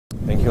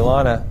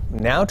Ilana,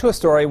 now to a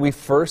story we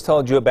first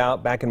told you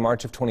about back in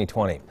March of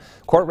 2020.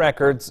 Court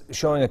records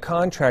showing a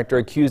contractor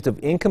accused of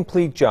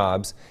incomplete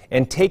jobs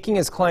and taking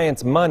his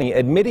client's money,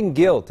 admitting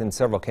guilt in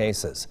several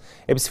cases.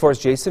 ABC4's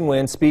Jason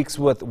Wynn speaks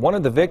with one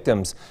of the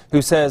victims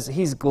who says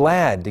he's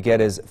glad to get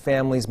his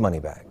family's money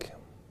back.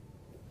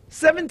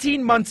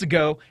 17 months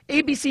ago,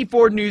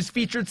 ABC4 News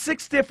featured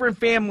 6 different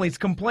families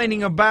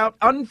complaining about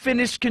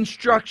unfinished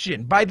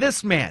construction by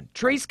this man,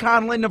 Trace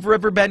Conlon of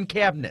Riverbend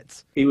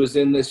Cabinets. He was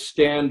in this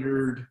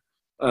standard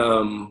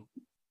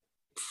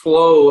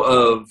flow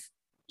of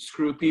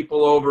screw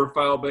people over,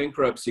 file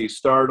bankruptcy,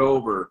 start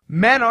over.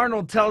 Matt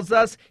Arnold tells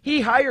us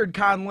he hired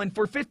Conlon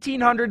for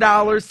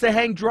 $1,500 to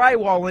hang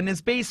drywall in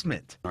his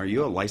basement. Are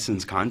you a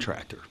licensed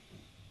contractor?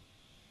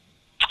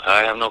 I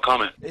have no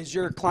comment. Is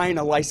your client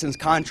a licensed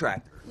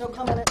contractor? No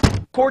comment.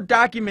 Court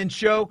documents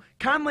show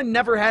Conlon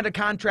never had a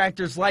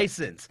contractor's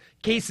license.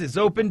 Cases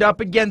opened up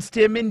against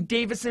him in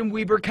Davis and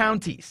Weber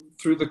counties.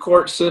 Through the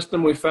court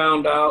system, we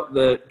found out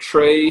that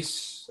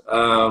Trace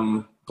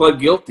pled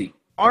guilty.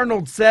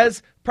 Arnold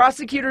says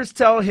prosecutors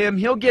tell him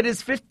he'll get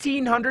his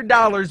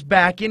 $1,500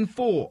 back in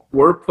full.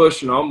 We're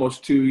pushing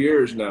almost 2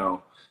 years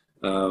now.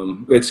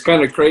 It's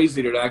kind of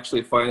crazy that it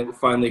actually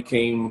finally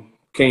came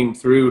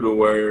through to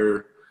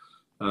where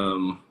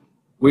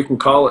we can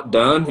call it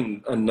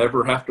done and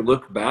never have to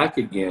look back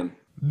again.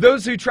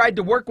 Those who tried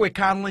to work with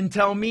Conlon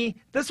tell me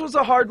this was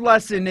a hard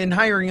lesson in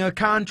hiring a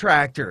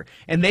contractor,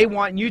 and they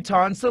want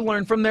Utahns to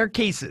learn from their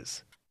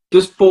cases.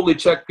 Just fully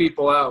check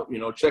people out,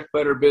 check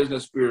Better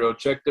Business Bureau,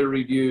 check their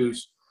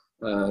reviews.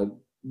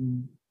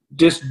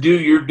 Just do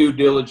your due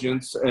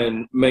diligence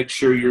and make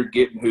sure you're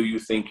getting who you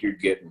think you're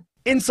getting.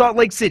 In Salt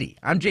Lake City,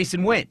 I'm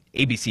Jason Wynn,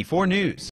 ABC4 News.